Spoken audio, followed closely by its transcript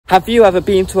Have you ever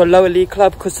been to a lower league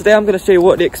club? Because today I'm going to show you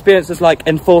what the experience is like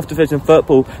in 4th division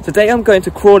football. Today I'm going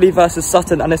to Crawley versus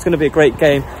Sutton and it's going to be a great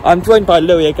game. I'm joined by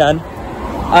Louis again.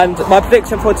 And my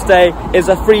prediction for today is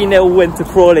a 3-0 win to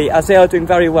Crawley as they are doing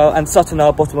very well and Sutton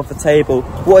are bottom of the table.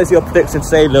 What is your prediction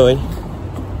today, Louis?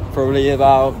 Probably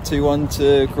about 2-1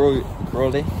 to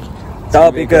Crawley.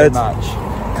 That'll be good.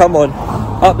 Match. Come on,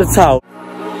 up the towel.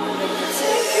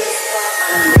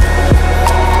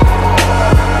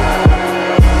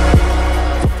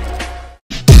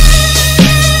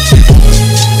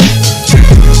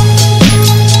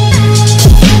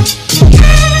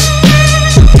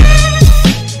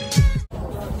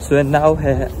 So we're now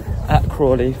here at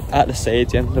Crawley, at the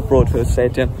stadium, the Broadfield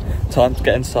Stadium. Time to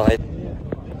get inside.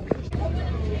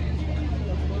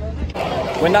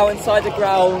 We're now inside the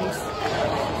ground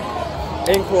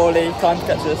in Crawley, time to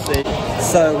get to the seat.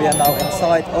 So we are now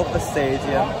inside of the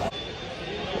stadium.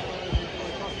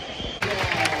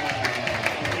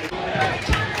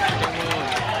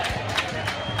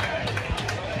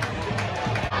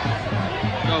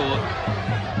 Go on.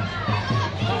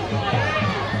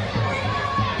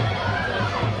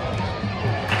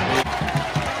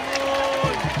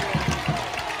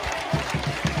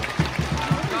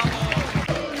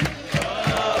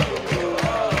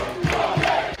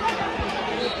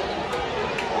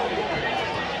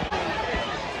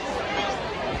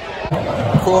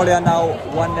 Crawley are now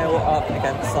 1-0 up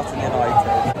against Sutton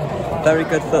United. Very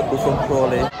good football from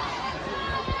Crawley.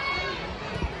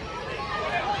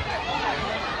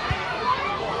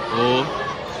 Oh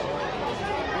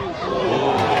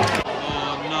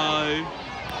no.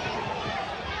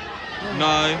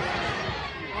 No.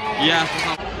 Yes.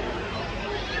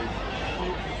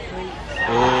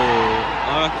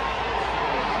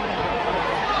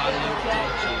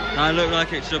 That looked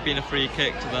like it should have been a free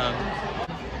kick to them.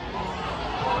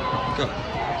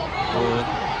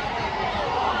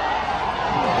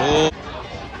 Oh.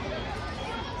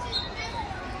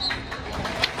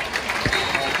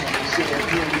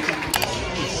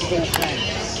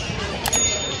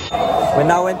 We're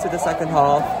now into the second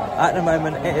half. At the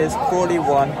moment it is Crawley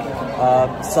 1,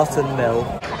 Sutton 0.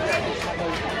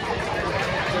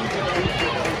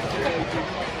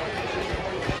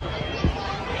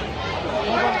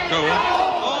 Go on.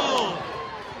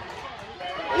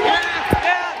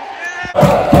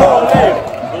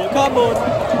 Come on!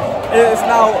 It is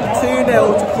now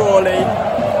 2-0 to Crawley.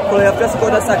 Crawley have just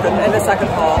scored a second in the second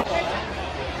half.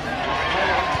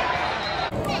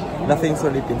 Nothing's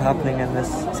really been happening in this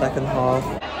second half.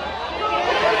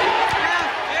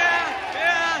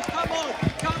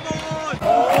 Come on!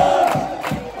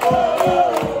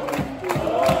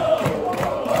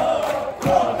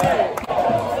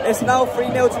 It's now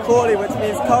 3-0 to Crawley, which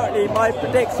means currently my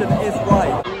prediction is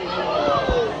right.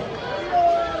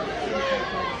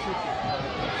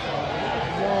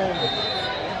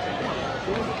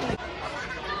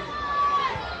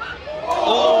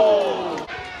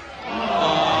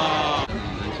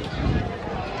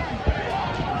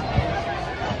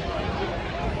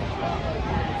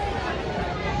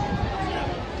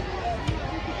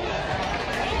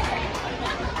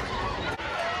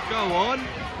 Go on.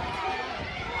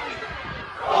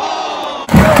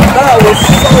 That was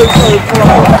so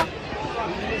close.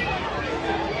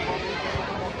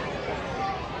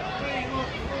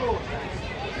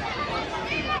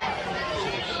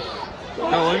 Go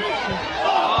on.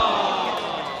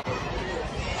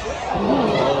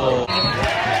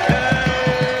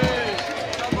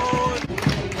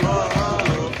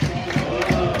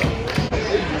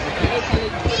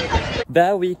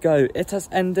 There we go. It has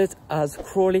ended as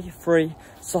Crawley 3,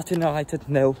 Sutton United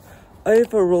 0.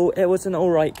 Overall, it was an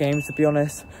alright game, to be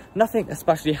honest. Nothing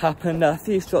especially happened. A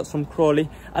few shots from Crawley,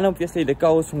 and obviously the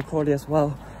goals from Crawley as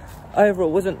well. Overall,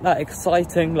 it wasn't that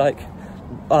exciting, like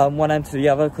one end to the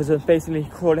other, because it was basically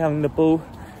Crawley having the ball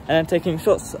and then taking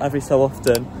shots every so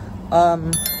often.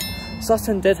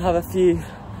 Sutton did have a few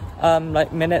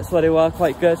minutes where they were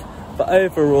quite good, but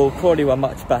overall, Crawley were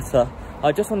much better.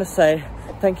 I just want to say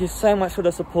thank you so much for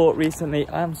the support recently.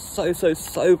 I am so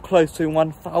close to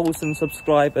 1,000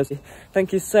 subscribers.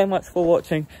 Thank you so much for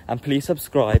watching and please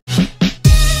subscribe.